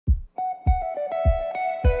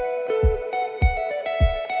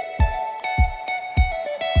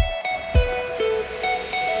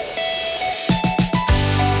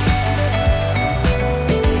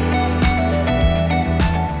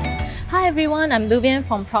everyone, I'm Luvianne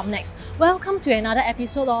from PropNex. Welcome to another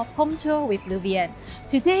episode of Home Tour with Luvianne.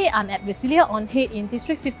 Today I'm at Versilia on Haig in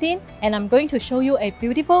District 15 and I'm going to show you a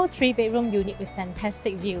beautiful 3-bedroom unit with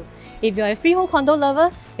fantastic view. If you're a freehold condo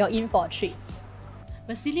lover, you're in for a treat.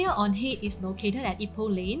 Versilia on Haig is located at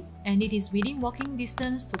Ipoh Lane and it is within walking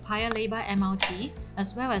distance to Paya Lebar MRT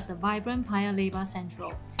as well as the vibrant Paya Lebar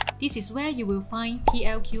Central. This is where you will find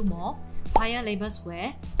PLQ Mall, Paya Lebar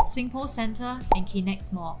Square, Singapore Centre and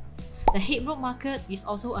Kinex Mall. The Haig Road Market is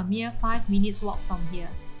also a mere 5 minutes walk from here.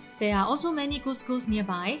 There are also many good schools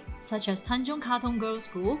nearby, such as Tanjong Katong Girls'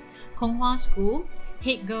 School, Kong Hwa School,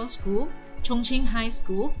 Haig Girls' School, Chongqing High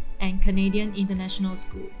School, and Canadian International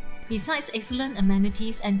School. Besides excellent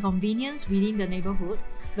amenities and convenience within the neighbourhood,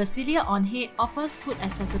 Versilia on Haig offers good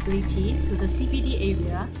accessibility to the CBD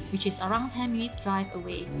area, which is around 10 minutes drive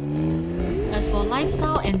away. As for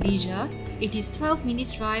lifestyle and leisure, it is 12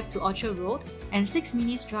 minutes drive to Orchard Road and 6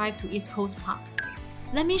 minutes drive to East Coast Park.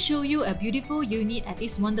 Let me show you a beautiful unit at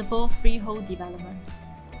this wonderful freehold development.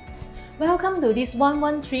 Welcome to this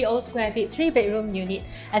 1130 square feet 3-bedroom unit.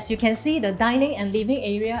 As you can see, the dining and living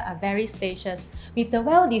area are very spacious. With the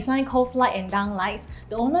well-designed cove light and down lights,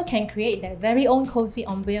 the owner can create their very own cozy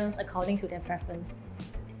ambience according to their preference.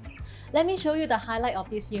 Let me show you the highlight of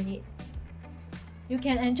this unit. You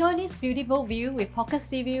can enjoy this beautiful view with pocket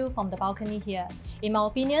sea view from the balcony here. In my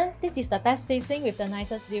opinion, this is the best facing with the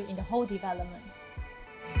nicest view in the whole development.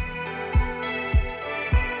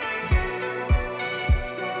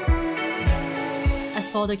 As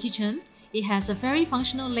for the kitchen, it has a very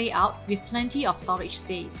functional layout with plenty of storage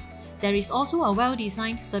space. There is also a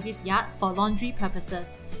well-designed service yard for laundry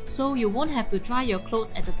purposes, so you won't have to dry your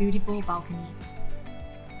clothes at the beautiful balcony.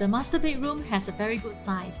 The master bedroom has a very good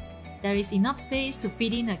size. There is enough space to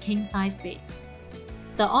fit in a king-size bed.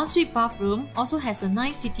 The ensuite bathroom also has a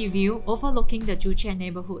nice city view overlooking the Joo Chiat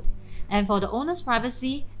neighborhood, and for the owner's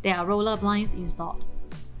privacy, there are roller blinds installed.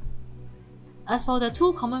 As for the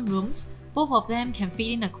two common rooms, both of them can fit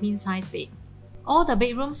in a queen-size bed. All the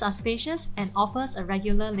bedrooms are spacious and offers a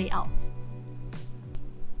regular layout.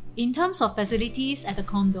 In terms of facilities at the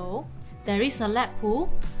condo, there is a lap pool,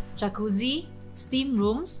 jacuzzi, steam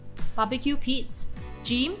rooms, barbecue pits,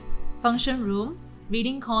 gym, function room,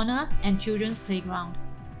 reading corner, and children's playground.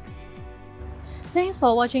 Thanks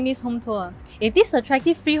for watching this home tour. If this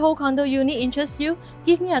attractive freehold condo unit interests you,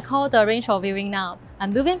 give me a call to arrange for viewing now.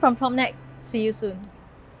 I'm Luvianne from PropNex. See you soon.